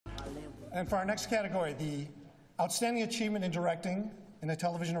And for our next category, the Outstanding Achievement in Directing in a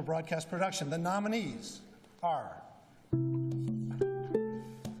Television or Broadcast Production, the nominees are...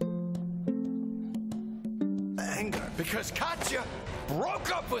 Anger, because Katya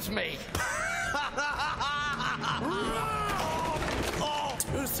broke up with me. Oh,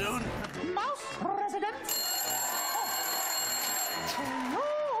 too soon. Mouse President. Oh.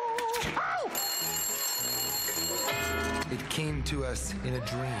 It came to us in a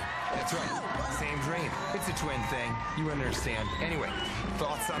dream. That's right, same dream. It's a twin thing. You understand. Anyway,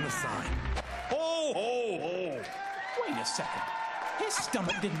 thoughts on the sign? Ho, ho, ho. Wait a second. His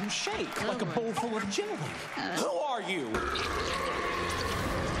stomach didn't shake like a bowl full of jelly. Who are you?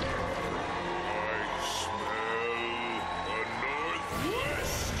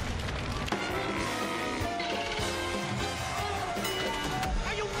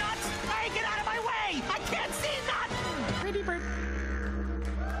 Are you nuts? Hey, get out of my way! I can't see nothing! Pretty bird.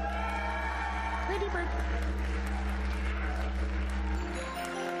 Pretty bird.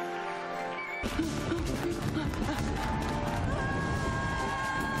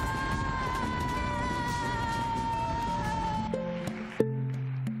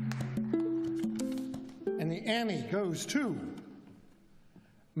 And the Annie goes to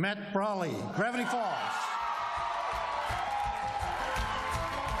Matt Brawley, Gravity Falls.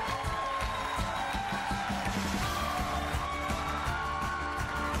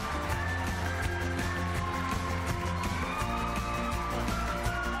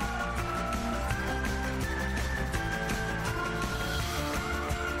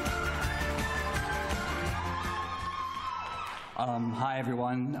 Hi,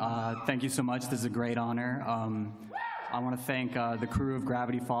 everyone. Thank you so much. This is a great honor. I want to thank the crew of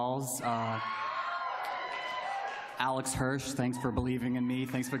Gravity Falls. Alex Hirsch, thanks for believing in me.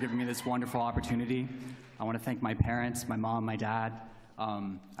 Thanks for giving me this wonderful opportunity. I want to thank my parents, my mom, my dad.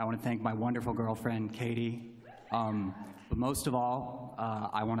 I want to thank my wonderful girlfriend, Katie. But most of all,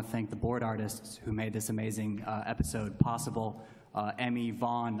 I want to thank the board artists who made this amazing episode possible. Emmy,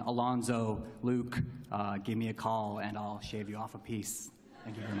 Vaughn, Alonzo, Luke, give me a call and I'll shave you off a piece.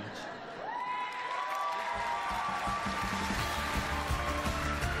 Thank you very much.